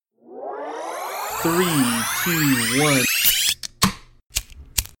3, 2, 1.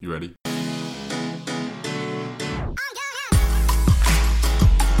 You ready?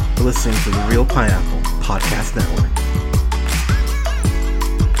 Listening to the Real Pineapple Podcast Network.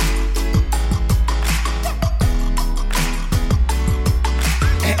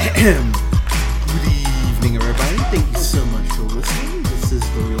 Good evening, everybody. Thank you so much for listening. This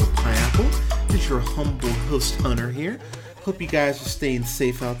is the Real Pineapple. It's your humble host, Hunter, here. Hope you guys are staying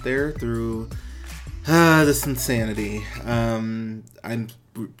safe out there through this insanity. I'm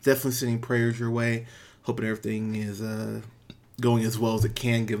definitely sending prayers your way, hoping everything is going as well as it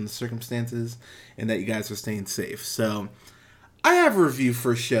can given the circumstances, and that you guys are staying safe. So, I have a review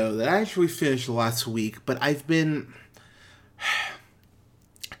for a show that I actually finished last week, but I've been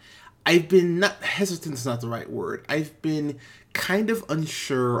not hesitant is not the right word. I've been kind of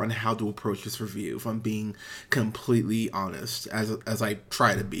unsure on how to approach this review, if I'm being completely honest, as I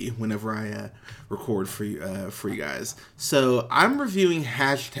try to be whenever I record for you guys. So I'm reviewing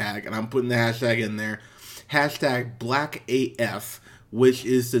hashtag, and I'm putting the hashtag in there, hashtag Black AF, which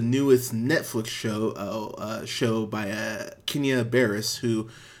is the newest Netflix show by Kenya Barris, who,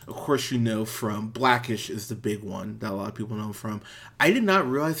 of course, you know from Blackish is the big one that a lot of people know him from. I did not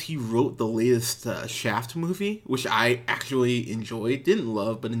realize he wrote the latest Shaft movie, which I actually enjoyed. Didn't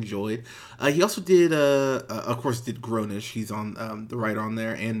love, but enjoyed. He also did, of course, did Grownish. He's on the writer on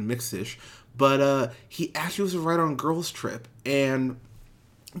there, and Mixish. But he actually was a writer on Girls Trip. And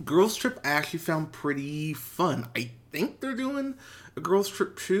Girls Trip I actually found pretty fun. I think they're doing a Girls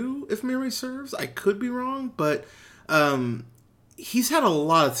Trip 2, if memory serves. I could be wrong, but he's had a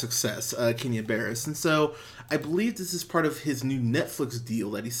lot of success, Kenya Barris, and so I believe this is part of his new Netflix deal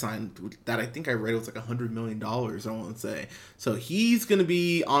that he signed, that I think I read it was like $100 million, I want to say. So he's going to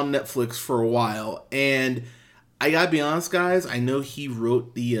be on Netflix for a while, and I gotta be honest, guys, I know he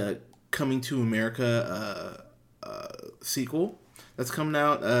wrote the Coming to America sequel that's coming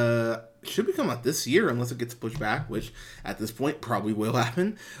out, should be coming out this year unless it gets pushed back, which at this point probably will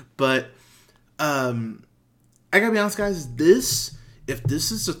happen, but I gotta be honest, guys, if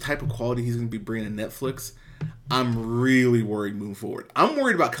this is the type of quality he's gonna be bringing to Netflix, I'm really worried moving forward. I'm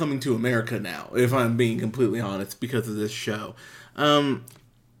worried about Coming to America now, if I'm being completely honest, because of this show. There's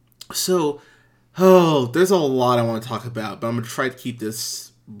a lot I want to talk about, but I'm gonna try to keep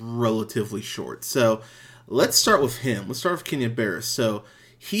this relatively short. So, let's start with him. Let's start with Kenya Barris. So,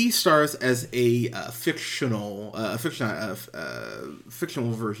 he stars as a fictional version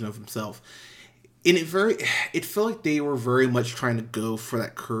of himself. And it felt like they were very much trying to go for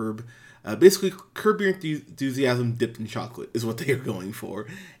that basically Curb Your Enthusiasm dipped in chocolate is what they are going for.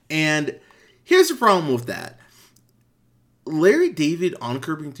 And here's the problem with that. Larry David on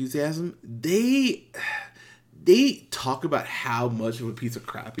Curb Your Enthusiasm, they talk about how much of a piece of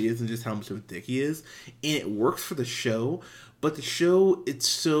crap he is and just how much of a dick he is. And it works for the show, but the show, it's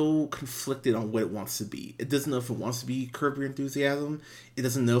so conflicted on what it wants to be. It doesn't know if it wants to be Curb Your Enthusiasm. It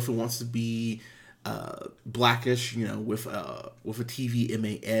doesn't know if it wants to be Blackish, with a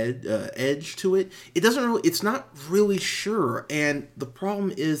TVMA edge to it. It's not really sure. And the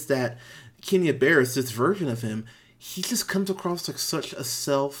problem is that Kenya Barris, this version of him, he just comes across like such a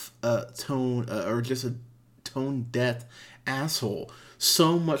tone or just a tone deaf asshole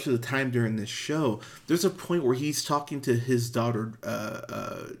so much of the time during this show. There's a point where he's talking to his daughter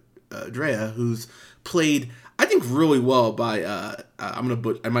Drea, who's played, I think, really well by I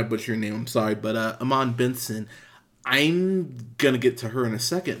might butcher your name, I'm sorry, but Amon Benson. I'm gonna get to her in a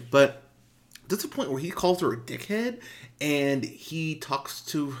second, but there's a point where he calls her a dickhead, and he talks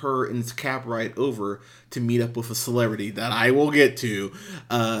to her in his cab ride over to meet up with a celebrity that I will get to.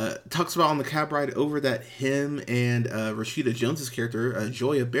 Talks about on the cab ride over that him and Rashida Jones's character,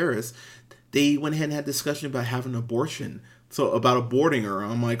 Joya Barris, they went ahead and had a discussion about having an abortion. So about aborting her.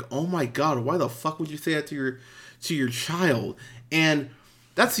 I'm like, oh my god, why the fuck would you say that to your child? And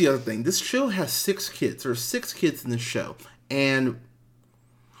that's the other thing. This show has 6 kids. There are 6 kids in this show, and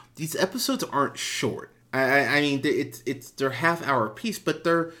these episodes aren't short. I mean, they're half-hour piece, but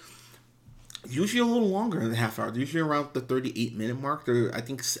they're usually a little longer than a half hour. They're usually around the 38-minute mark. I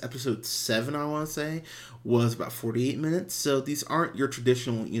think episode 7, I want to say, was about 48 minutes. So these aren't your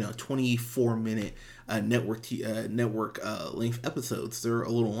traditional, 24-minute network length episodes. They're a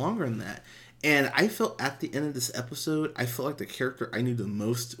little longer than that. And I felt at the end of this episode, I felt like the character I knew the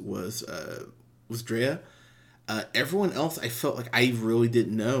most was Drea. Everyone else, I felt like I really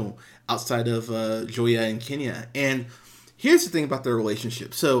didn't know outside of Joya and Kenya. And here's the thing about their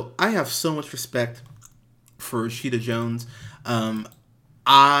relationship. So I have so much respect for Rashida Jones.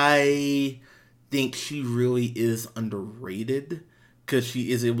 I think she really is underrated because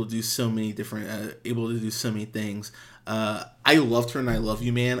she is able to do so many different, things. I loved her and I Love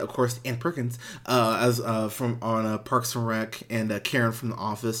You Man, of course, Ann Perkins, as from on Parks and Rec, and Karen from The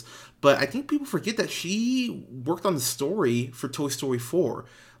Office. But I think people forget that she worked on the story for Toy Story 4.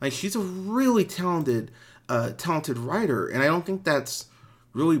 Like, she's a really talented writer, and I don't think that's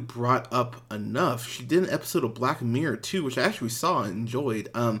really brought up enough. She did an episode of Black Mirror too, which I actually saw and enjoyed.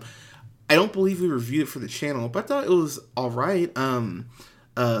 I don't believe we reviewed it for the channel, but I thought it was all right.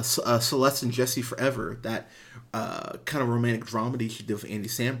 Celeste and Jesse Forever, that kind of romantic dramedy she did with Andy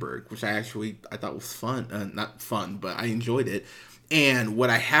Samberg, which I thought was fun. Not fun, but I enjoyed it. And what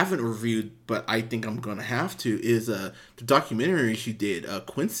I haven't reviewed, but I think I'm gonna have to, is the documentary she did,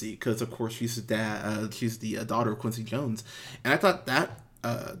 Quincy, because of course she's the dad. She's the daughter of Quincy Jones, and I thought that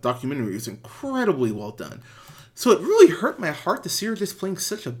documentary was incredibly well done. So it really hurt my heart to see her just playing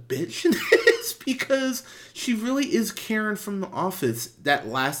such a bitch in this, because she really is Karen from The Office. That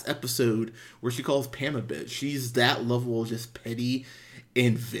last episode where she calls Pam a bitch, she's that level of just petty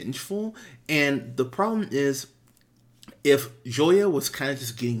and vengeful. And the problem is, if Joya was kind of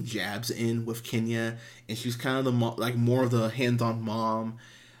just getting jabs in with Kenya, and she's kind of the more of the hands-on mom,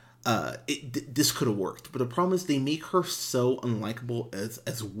 this could have worked. But the problem is they make her so unlikable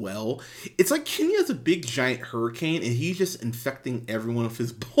as well. It's like Kenya's a big giant hurricane, and he's just infecting everyone with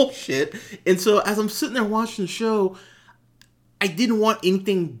his bullshit. And so as I'm sitting there watching the show, I didn't want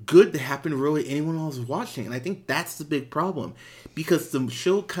anything good to happen to really anyone I was watching. And I think that's the big problem, because the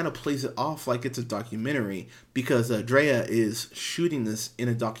show kind of plays it off like it's a documentary, because Drea is shooting this in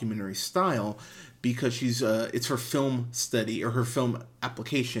a documentary style, because she's it's her film study, or her film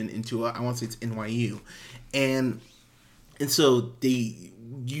application into I want to say it's NYU, and so they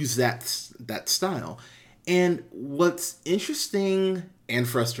use that style. And what's interesting and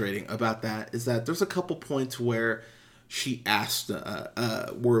frustrating about that is that there's a couple points where she asked,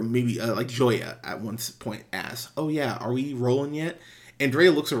 where maybe like Joya at one point asked, "Oh yeah, are we rolling yet?" And Drea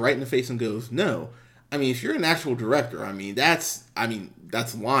looks her right in the face and goes, "No." I mean, if you're an actual director, that's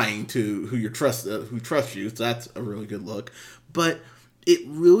lying to who trusts you. So that's a really good look. But it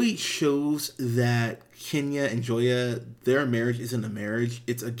really shows that Kenya and Joya, their marriage isn't a marriage;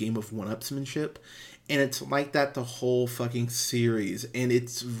 it's a game of one-upsmanship, and it's like that the whole fucking series. And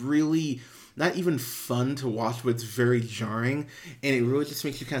it's really not even fun to watch, but it's very jarring, and it really just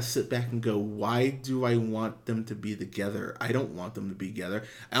makes you kind of sit back and go, why do I want them to be together? I don't want them to be together.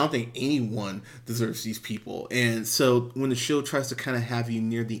 I don't think anyone deserves these people. And so when the show tries to kind of have you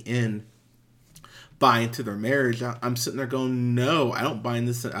near the end buy into their marriage, I'm sitting there going, no, I don't buy in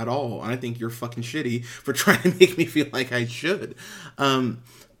this at all. I think you're fucking shitty for trying to make me feel like I should.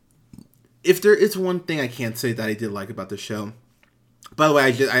 If there is one thing I can't say that I did like about the show, by the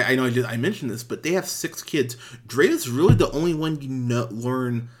way, I mentioned this, but they have 6 kids. Drea's really the only one you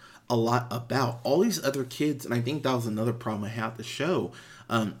learn a lot about. All these other kids, and I think that was another problem I had with the show.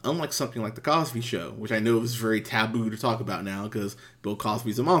 Unlike something like The Cosby Show, which I know is very taboo to talk about now because Bill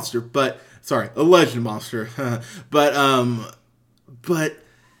Cosby's a monster, alleged monster. But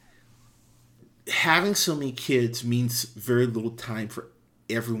having so many kids means very little time for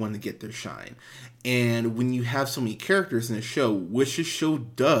everyone to get their shine. And when you have so many characters in a show, which this show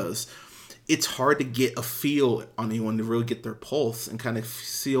does, it's hard to get a feel on anyone to really get their pulse and kind of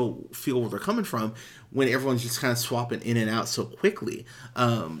feel where they're coming from when everyone's just kind of swapping in and out so quickly.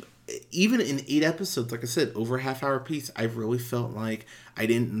 Even in 8 episodes, like I said, over a half-hour piece, I really felt like I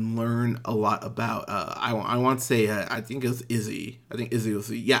didn't learn a lot about, I want to say, I think it was Izzy. I think Izzy was,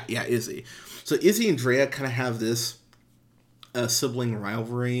 Izzy. So Izzy and Drea kind of have this sibling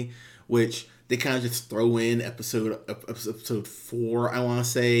rivalry, which they kind of just throw in episode 4, I want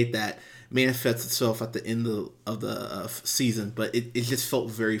to say, that manifests itself at the end of the season, but it just felt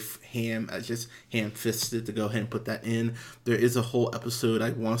very ham-fisted to go ahead and put that in. There is a whole episode, I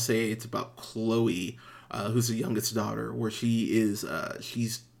want to say it's about Chloe, who's the youngest daughter, where she's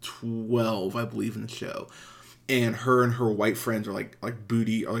 12, I believe, in the show, and her white friends are like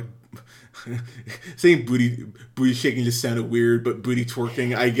booty, or like saying booty shaking just sounded weird, but booty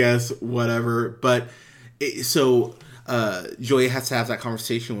twerking, I guess, whatever. But Joya has to have that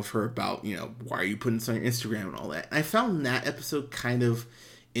conversation with her about, why are you putting this on your Instagram and all that. And I found that episode kind of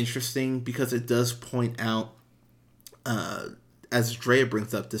interesting because it does point out, as Drea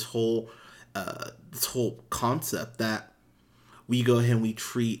brings up, this whole concept that we go ahead and we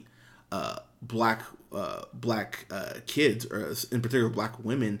treat black kids, or in particular black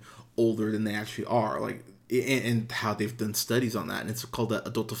women, older than they actually are, like, and how they've done studies on that, and it's called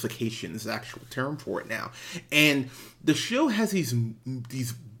adultification is the actual term for it now. And the show has these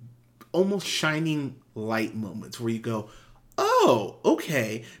almost shining light moments where you go, oh,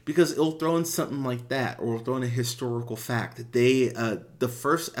 okay, because it'll throw in something like that, or it'll throw in a historical fact that the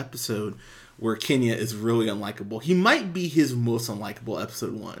first episode where Kenya is really unlikable, he might be his most unlikable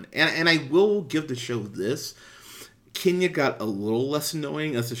episode one, and I will give the show this. Kenya got a little less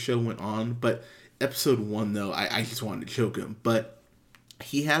annoying as the show went on, but episode one, though, I just wanted to choke him. But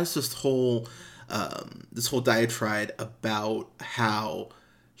he has this whole diatribe about how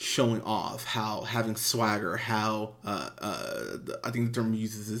showing off, how having swagger, how I think the term he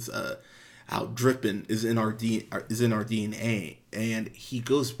uses is how dripping is in our DNA, and he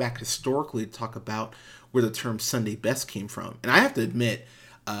goes back historically to talk about where the term Sunday best came from. And I have to admit,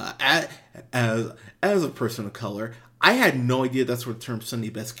 as a person of color, I had no idea that's where the term Sunday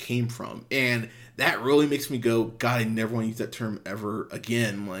best came from, and that really makes me go, God, I never want to use that term ever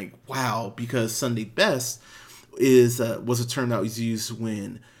again. Like, wow, because Sunday best was a term that was used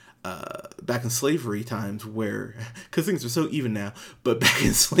when back in slavery times, where, because things are so even now, but back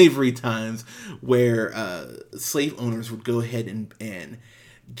in slavery times where slave owners would go ahead and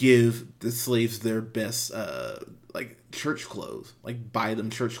give the slaves their best like church clothes, like buy them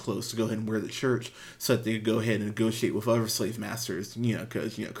church clothes to go ahead and wear the church so that they could go ahead and negotiate with other slave masters,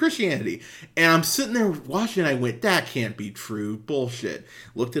 because Christianity. And I'm sitting there watching, I went, that can't be true, bullshit.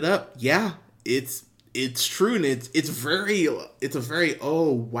 Looked it up, yeah, it's true, and it's a very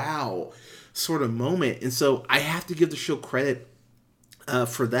oh wow sort of moment. And so I have to give the show credit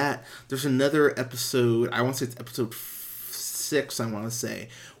for that. There's another episode, I want to say it's episode 6, I want to say,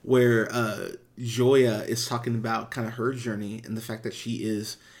 where Joya is talking about kind of her journey and the fact that she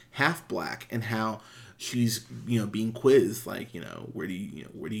is half black, and how she's being quizzed, like, where do you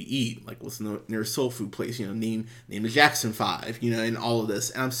eat, like, what's the nearest soul food place, name the Jackson 5, and all of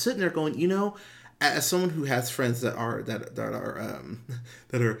this. And I'm sitting there going, as someone who has friends that are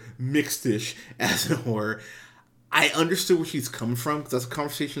mixed-ish, as it were, I understood where she's coming from, because that's a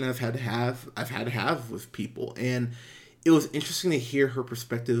conversation I've had to have with people. And it was interesting to hear her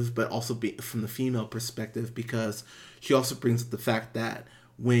perspective, but also from the female perspective, because she also brings up the fact that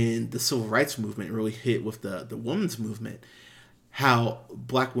when the civil rights movement really hit with the women's movement, how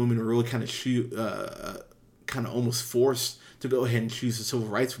black women were really kind of almost forced to go ahead and choose the civil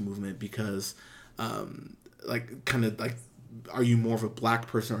rights movement, because are you more of a black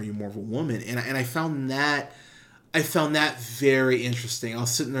person, or are you more of a woman? And I found that very interesting. I was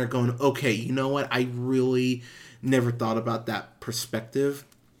sitting there going, okay, you know what? I really never thought about that perspective,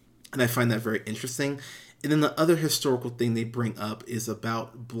 and I find that very interesting. And then the other historical thing they bring up is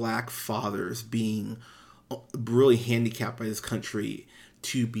about black fathers being really handicapped by this country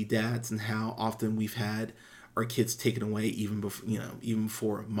to be dads, and how often we've had our kids taken away even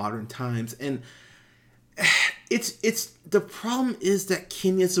before modern times. And it's the problem is that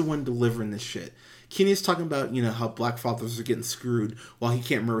Kenya's the one delivering this shit. Kenya's talking about how black fathers are getting screwed while he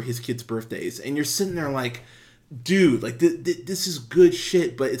can't remember his kids' birthdays, and you're sitting there like, dude, like this is good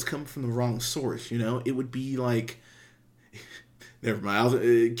shit, but it's coming from the wrong source. It would be like, never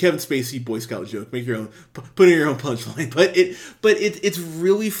mind. Kevin Spacey Boy Scout joke. Make your own, put in your own punchline. But it's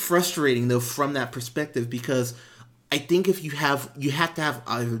really frustrating though from that perspective, because I think if you have to have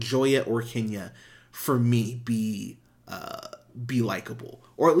either Joya or Kenya, for me, be likable,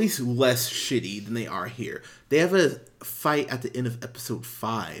 or at least less shitty than they are here. They have a fight at the end of episode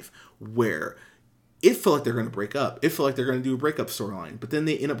 5 where it felt like they're going to break up. It felt like they're going to do a breakup storyline. But then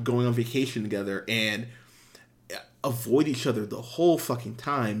they end up going on vacation together and avoid each other the whole fucking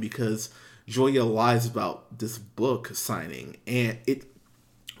time, because Joya lies about this book signing, and it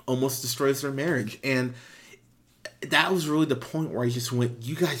almost destroys their marriage. And that was really the point where I just went,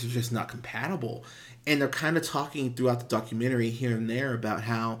 you guys are just not compatible. And they're kind of talking throughout the documentary here and there about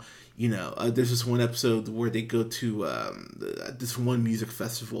how, there's this one episode where they go to this one music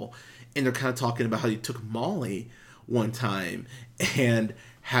festival, and they're kind of talking about how they took Molly one time, and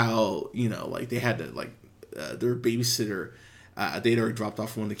how, they had to, their babysitter, they'd already dropped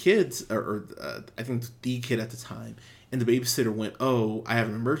off one of the kids, or I think the kid at the time, and the babysitter went, oh, I have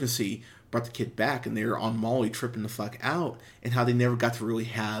an emergency, brought the kid back, and they were on Molly tripping the fuck out, and how they never got to really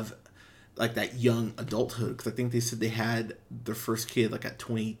have, that young adulthood, because I think they said they had their first kid, at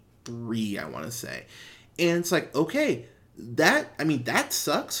 23, I want to say. And it's like, okay, that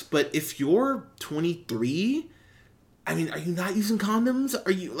sucks, but if you're 23, are you not using condoms?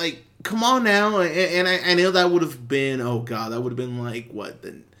 Are you, come on now? And I know that would have been, oh god, that would have been what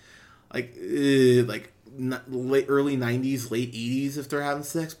then, early 90s, late 80s if they're having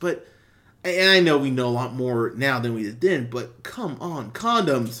sex. But, and I know we know a lot more now than we did then, but come on,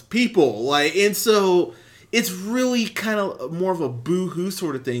 condoms, people. And so it's really kind of more of a boo-hoo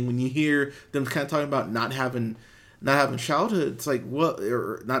sort of thing when you hear them kind of talking about not having not having childhood. It's like, well,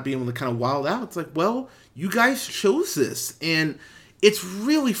 or not being able to kind of wild out. It's like, well, you guys chose this, and it's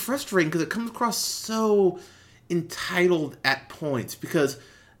really frustrating because it comes across so entitled at points, because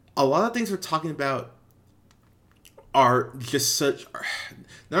a lot of things we're talking about are just such,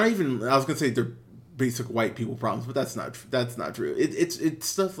 not even, I was gonna say they're basic white people problems, but that's not true. It's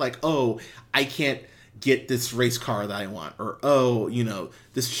stuff like, oh, I can't get this race car that I want, or oh,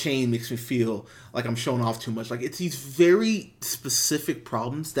 this chain makes me feel like I'm showing off too much. Like, it's these very specific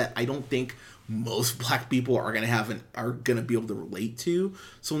problems that I don't think most black people are gonna be able to relate to.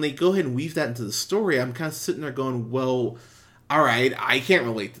 So when they go ahead and weave that into the story, I'm kind of sitting there going, well, all right, I can't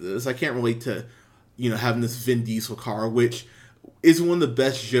relate to this. I can't relate to having this Vin Diesel car, which is one of the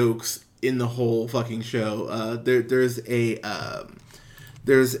best jokes in the whole fucking show. There's a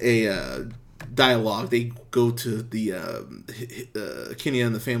dialogue. They go to the Kenya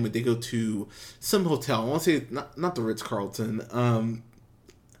and the family. They go to some hotel. I want to say not the Ritz Carlton.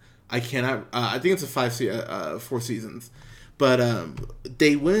 I cannot. I think it's a 4 seasons, but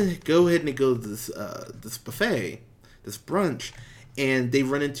they go ahead and they go to this buffet, this brunch, and they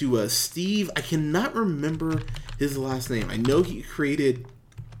run into Steve. I cannot remember his last name. I know he created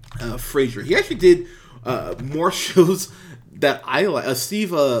Frasier. He actually did more shows that I like.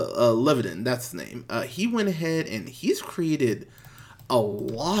 Steve Levitan, that's the name. He went ahead and he's created a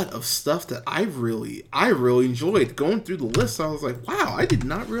lot of stuff that I really enjoyed. Going through the list, I was like, wow, I did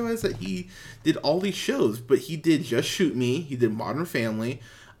not realize that he did all these shows. But he did Just Shoot Me. He did Modern Family.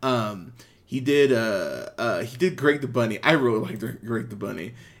 He did Greg the Bunny. I really liked Greg the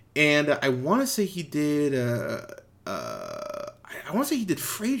Bunny. And I want to say he did Frasier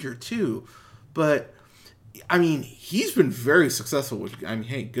too. But I mean, he's been very successful, which, I mean,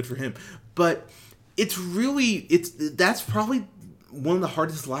 hey, good for him. But that's probably one of the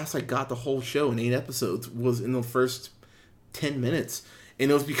hardest laughs I got the whole show in 8 episodes was in the first 10 minutes.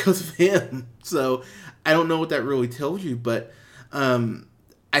 And it was because of him. So I don't know what that really tells you, but I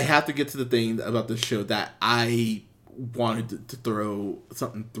have to get to the thing about this show that I wanted to throw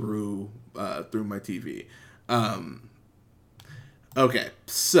something through my TV. Okay,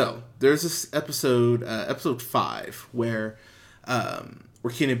 so there's this episode 5, where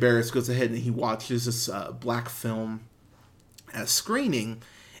Kenya Barris goes ahead and he watches this black film at a screening,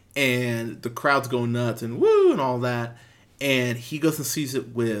 and the crowd's going nuts and woo and all that, and he goes and sees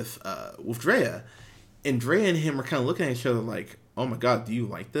it with Drea, and Drea and him are kind of looking at each other like, oh my god, do you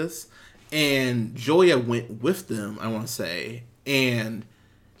like this? And Julia went with them, I want to say, and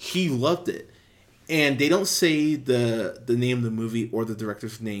he loved it. And they don't say the name of the movie or the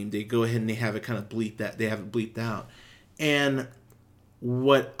director's name. They go ahead and they have it kind of bleeped out. And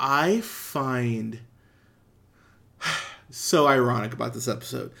what I find so ironic about this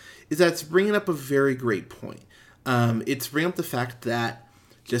episode is that it's bringing up a very great point. It's bringing up the fact that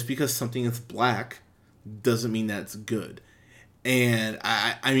just because something is black doesn't mean that it's good. And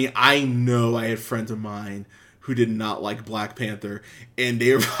I mean, I know I had friends of mine who did not like Black Panther, and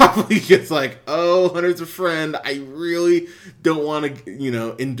they were probably just like, oh, Hunter's a friend, I really don't want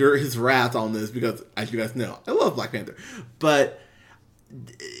to, endure his wrath on this, because, as you guys know, I love Black Panther. But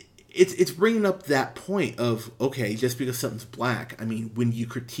it's bringing up that point of, okay, just because something's black, I mean, when you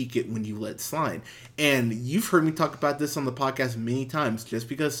critique it, when you let it slide. And you've heard me talk about this on the podcast many times. Just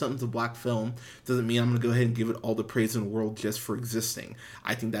because something's a black film doesn't mean I'm going to go ahead and give it all the praise in the world just for existing.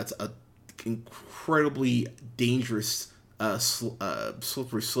 I think that's a incredibly dangerous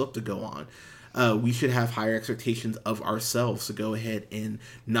slippery slope to go on. We should have higher expectations of ourselves to go ahead and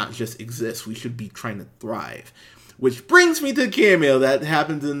not just exist. We should be trying to thrive. Which brings me to the cameo that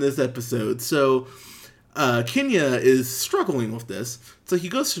happens in this episode. So Kenya is struggling with this. So he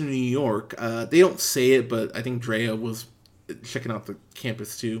goes to New York. They don't say it, but I think Drea was checking out the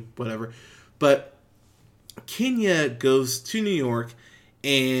campus too, whatever. But Kenya goes to New York,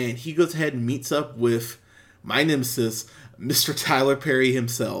 and he goes ahead and meets up with my nemesis, Mr. Tyler Perry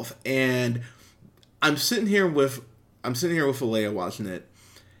himself. And I'm sitting here with Alea watching it,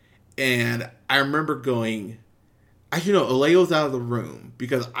 and I remember going, Alea's out of the room,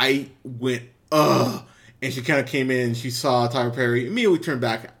 because I went, ugh, and she kind of came in, she saw Tyler Perry, immediately turned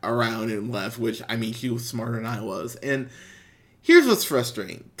back around and left, which, I mean, she was smarter than I was. And here's what's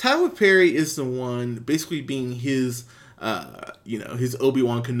frustrating. Tyler Perry is the one basically being his his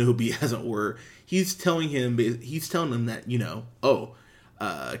Obi-Wan Kenobi, as it were. He's telling him that,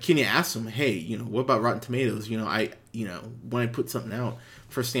 Kenya asked him, hey, what about Rotten Tomatoes? When I put something out,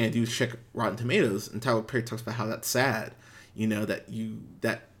 first thing I do is check Rotten Tomatoes. And Tyler Perry talks about how that's sad, that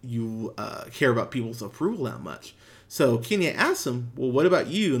you care about people's approval that much. So Kenya asks him, well, what about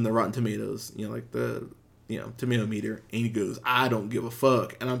you and the Rotten Tomatoes? tomato meter, and he goes, "I don't give a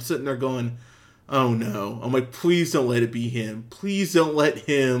fuck," and I'm sitting there going, "Oh no!" I'm like, "Please don't let it be him. Please don't let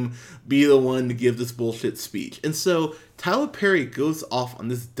him be the one to give this bullshit speech." And so Tyler Perry goes off on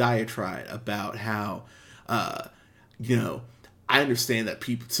this diatribe about how, I understand that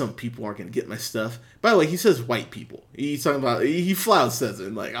some people aren't going to get my stuff. By the way, he says white people. He's talking about, he flat out says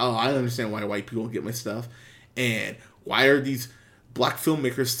it, like, "Oh, I understand why white people don't get my stuff. And why are these black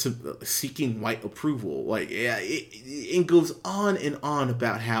filmmakers seeking white approval?" Like, yeah, it goes on and on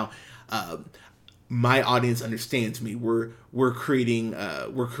about how my audience understands me. We're creating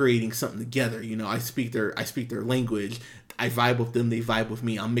something together. I speak their language. I vibe with them, they vibe with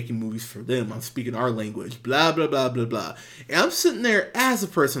me. I'm making movies for them. I'm speaking our language. Blah blah blah blah blah. And I'm sitting there as a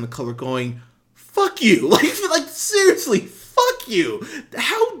person of color going, "Fuck you!" Like seriously, fuck you.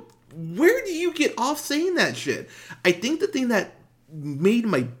 Where do you get off saying that shit? I think the thing that made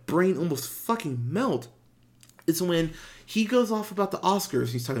my brain almost fucking melt is when he goes off about the Oscars.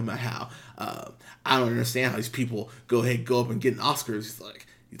 He's talking about how I don't understand how these people go up and get an Oscars. He's like,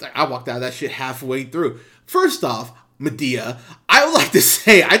 "I walked out of that shit halfway through." First off, Madea, I would like to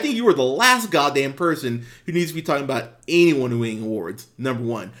say, I think you were the last goddamn person who needs to be talking about anyone winning awards, number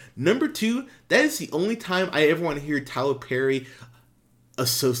one. Number two, that is the only time I ever want to hear Tyler Perry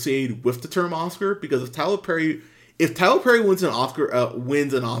associated with the term Oscar, because if Tyler Perry wins an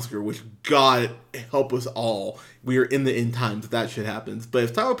Oscar, which God help us all, we are in the end times if that shit happens. But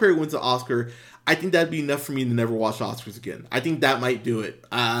if Tyler Perry wins an Oscar, I think that'd be enough for me to never watch Oscars again. I think that might do it.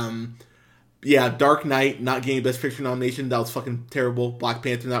 Yeah, Dark Knight not getting Best Picture nomination, that was fucking terrible. Black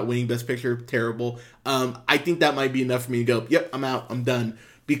Panther not winning Best Picture, terrible. I think that might be enough for me to go, "Yep, I'm out, I'm done."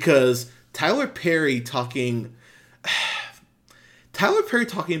 Because Tyler Perry talking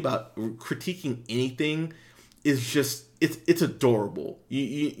about critiquing anything is just, it's adorable.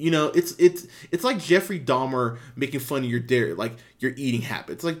 It's like Jeffrey Dahmer making fun of your your eating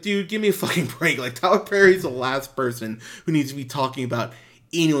habits. Like, dude, give me a fucking break. Like, Tyler Perry's the last person who needs to be talking about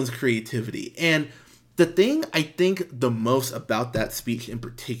anyone's creativity. And the thing I think the most about that speech in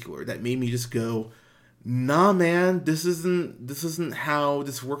particular that made me just go, "Nah, man, this isn't how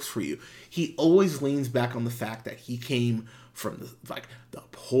this works for you." He always leans back on the fact that he came from the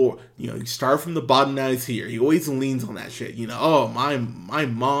poor, you start from the bottom, now he's here. He always leans on that shit. "Oh, my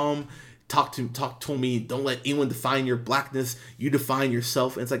mom told me, don't let anyone define your blackness, you define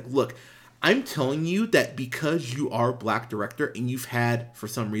yourself." And it's like, look, I'm telling you that because you are a black director and you've had, for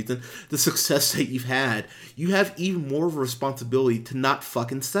some reason, the success that you've had, you have even more of a responsibility to not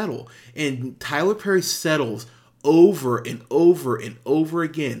fucking settle. And Tyler Perry settles over and over and over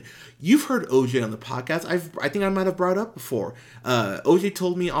again. You've heard OJ on the podcast. I think I might have brought up before. OJ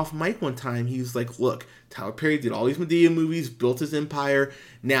told me off mic one time, he was like, "Look, Tyler Perry did all these Madea movies, built his empire.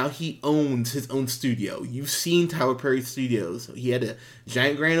 Now he owns his own studio." You've seen Tyler Perry studios. He had a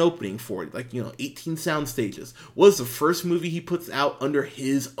giant grand opening for it, 18 sound stages. What was the first movie he puts out under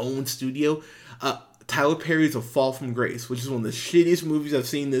his own studio? Tyler Perry's A Fall from Grace, which is one of the shittiest movies I've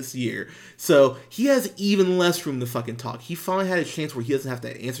seen this year. So he has even less room to fucking talk. He finally had a chance where he doesn't have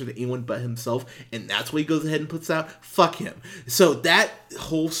to answer to anyone but himself, and that's what he goes ahead and puts out. Fuck him. So that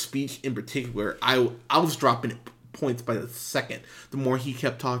whole speech in particular, I was dropping points by the second the more he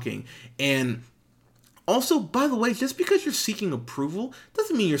kept talking. And also, by the way, just because you're seeking approval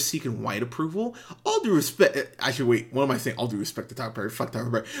doesn't mean you're seeking white approval. All due respect, actually, wait, what am I saying? All due respect to Tyler Perry. Fuck Tyler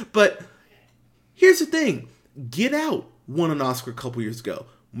Perry. But here's the thing. Get Out won an Oscar a couple years ago.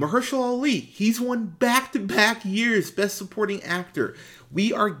 Mahershala Ali, he's won back-to-back years Best Supporting Actor.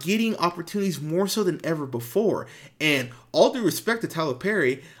 We are getting opportunities more so than ever before. And all due respect to Tyler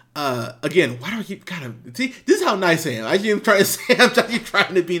Perry, again, why do I keep kind of... See, this is how nice I am. I'm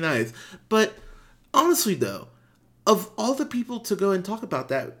trying to be nice. But honestly, though, of all the people to go and talk about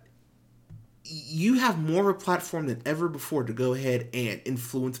that, you have more of a platform than ever before to go ahead and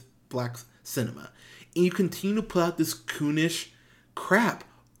influence black cinema. And you continue to put out this coonish crap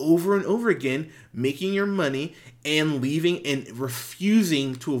over and over again, making your money and leaving and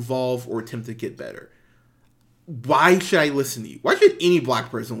refusing to evolve or attempt to get better. Why should I listen to you? Why should any black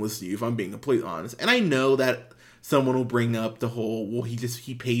person listen to you, if I'm being completely honest? And I know that someone will bring up the whole, well,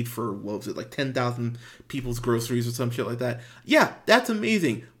 he paid for, what was it, like 10,000 people's groceries or some shit like that. Yeah, that's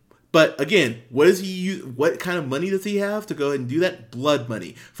amazing. But again, what does he use? What kind of money does he have to go ahead and do that? Blood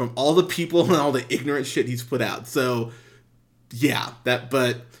money from all the people and all the ignorant shit he's put out. So, yeah,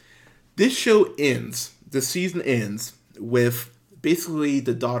 but this show ends. The season ends with basically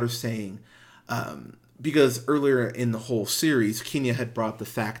the daughter saying, because earlier in the whole series, Kenya had brought up the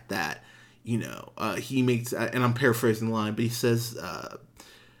fact that, he makes, and I'm paraphrasing the line, but he says,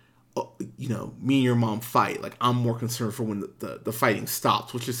 me and your mom fight. Like, I'm more concerned for when the fighting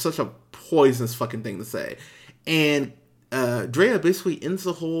stops, which is such a poisonous fucking thing to say. And Drea basically ends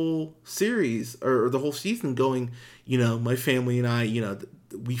the whole series or the whole season going, my family and I,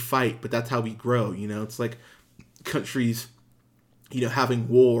 we fight, but that's how we grow. It's like countries, having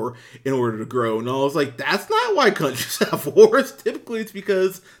war in order to grow. And I was like, that's not why countries have wars. Typically, it's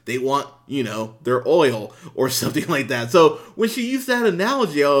because they want, their oil or something like that. So when she used that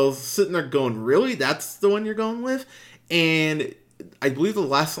analogy, I was sitting there going, really? That's the one you're going with? And I believe the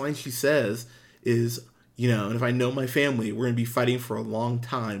last line she says is, and if I know my family, we're going to be fighting for a long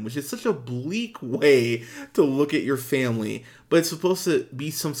time, which is such a bleak way to look at your family, but it's supposed to be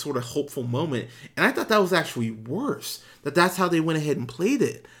some sort of hopeful moment. And I thought that was actually worse, that's how they went ahead and played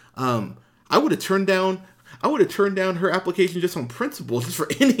it. I would have turned down her application just on principle, just for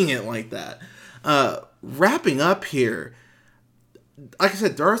ending it like that. Wrapping up here, like I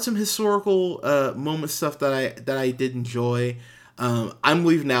said, there are some historical moment stuff that I did enjoy. I'm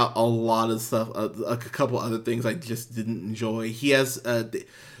leaving out a lot of stuff, a couple other things I just didn't enjoy. He has,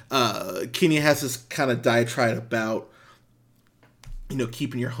 Kenya has this kind of diatribe about,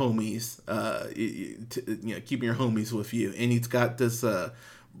 keeping your homies, keeping your homies with you. And he's got this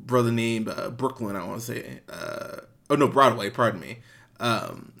brother named Brooklyn, I want to say, Broadway, pardon me,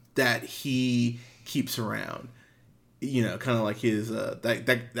 that he keeps around. Kind of like his,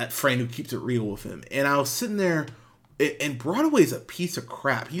 that friend who keeps it real with him. And I was sitting there, and Broadway's a piece of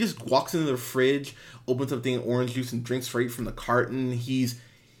crap. He just walks into the fridge, opens up a thing of orange juice, and drinks right from the carton. He's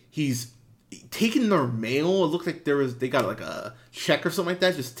taking their mail. It looked like they got like a check or something like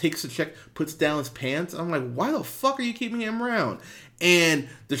that. Just takes the check, puts it down his pants. I'm like, why the fuck are you keeping him around? And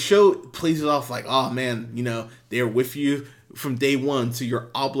the show plays it off like, oh man, they're with you from day one, so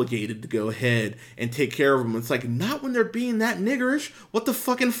you're obligated to go ahead and take care of them. It's like, not when they're being that niggerish. What the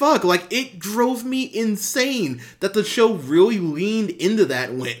fucking fuck? Like, it drove me insane that the show really leaned into that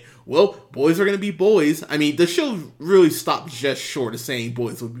and went, well, boys are going to be boys. I mean, the show really stopped just short of saying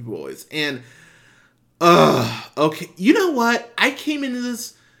boys would be boys. And, okay. You know what? I came into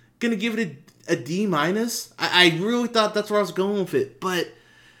this going to give it a D-. I really thought that's where I was going with it. But,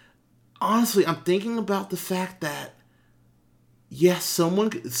 honestly, I'm thinking about the fact that, yes,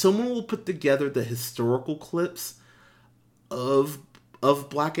 someone will put together the historical clips of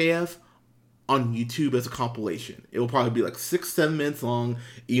Black AF on YouTube as a compilation. It will probably be like 6-7 minutes long.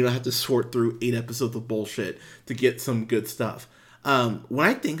 You don't have to sort through 8 episodes of bullshit to get some good stuff. When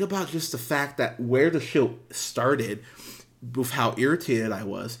I think about just the fact that where the show started, with how irritated I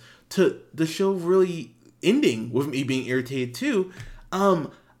was, to the show really ending with me being irritated too,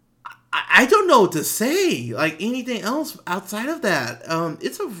 I don't know what to say, like anything else outside of that.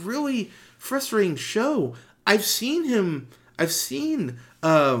 It's a really frustrating show. I've seen,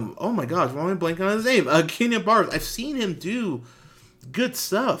 oh my gosh, why am I blanking on his name? Kenya Barris. I've seen him do good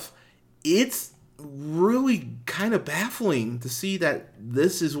stuff. It's really kind of baffling to see that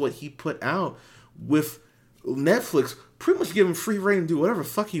this is what he put out, with Netflix pretty much giving free reign to do whatever the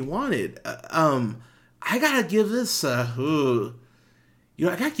fuck he wanted. I gotta give this, I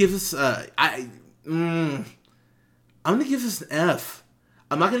gotta give this, I'm gonna give this an F.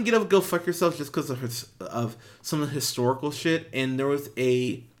 I'm not gonna get up and go fuck yourself just because of some of the historical shit. And there was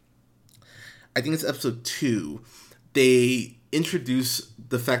I think it's episode 2, they introduced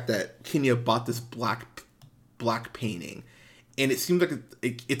the fact that Kenya bought this black painting, and it seems like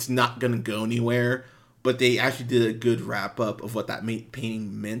it's not gonna go anywhere, but they actually did a good wrap up of what that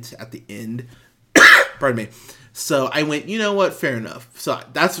painting meant at the end. Pardon me. So I went, you know what? Fair enough. So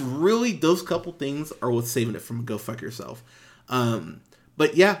that's really, those couple things are what's saving it from go fuck yourself.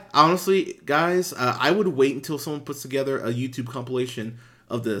 But yeah, honestly, guys, I would wait until someone puts together a YouTube compilation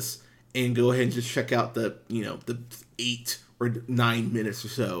of this and go ahead and just check out the 8 or 9 minutes or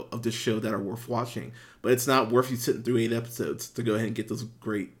so of the show that are worth watching. But it's not worth you sitting through 8 episodes to go ahead and get those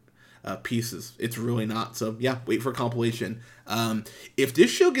great pieces. It's really not. So yeah, wait for a compilation. If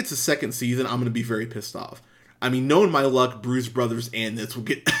this show gets a second season, I'm going to be very pissed off. I mean, knowing my luck, Bruise Brothers and this will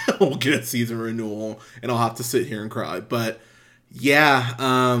get a season renewal, and I'll have to sit here and cry. But yeah,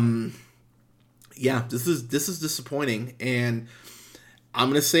 this is disappointing, and I'm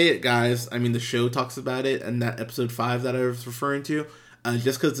gonna say it, guys. I mean, the show talks about it, and that episode 5 that I was referring to,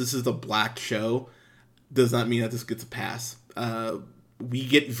 just because this is a black show, does not mean that this gets a pass. We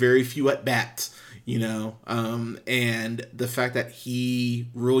get very few at bats. And the fact that he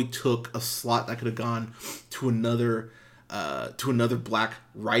really took a slot that could have gone to another black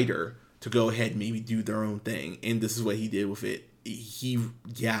writer to go ahead and maybe do their own thing, and this is what he did with it.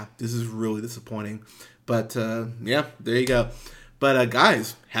 This is really disappointing, but yeah, there you go. But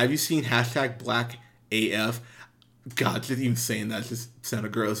guys, have you seen hashtag Black AF? God, just even saying that just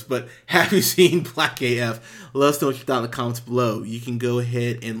sounded gross. But have you seen Black AF? Let us know what you thought in the comments below. You can go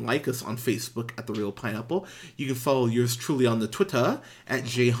ahead and like us on Facebook at The Real Pineapple. You can follow yours truly on the Twitter at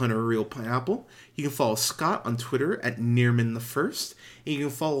JHunterRealPineapple. You can follow Scott on Twitter at Nearman1st. And you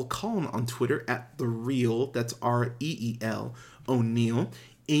can follow Colin on Twitter at The Real, that's REEL O'Neill.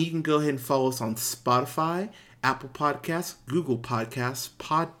 And you can go ahead and follow us on Spotify, Apple Podcasts, Google Podcasts,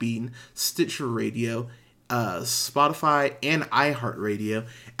 Podbean, Stitcher Radio, Spotify, and iHeartRadio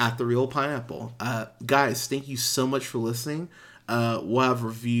at The Real Pineapple. Guys, thank you so much for listening. We'll have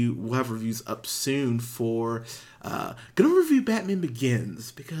reviews up soon for gonna review Batman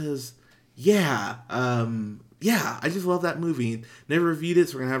Begins because I just love that movie. Never reviewed it,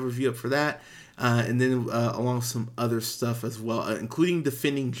 so we're gonna have a review up for that. And then along with some other stuff as well, including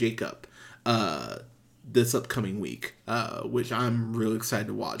Defending Jacob this upcoming week, which I'm really excited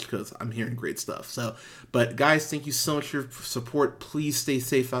to watch because I'm hearing great stuff. So, but guys, thank you so much for your support. Please stay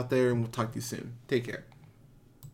safe out there, and we'll talk to you soon. Take care.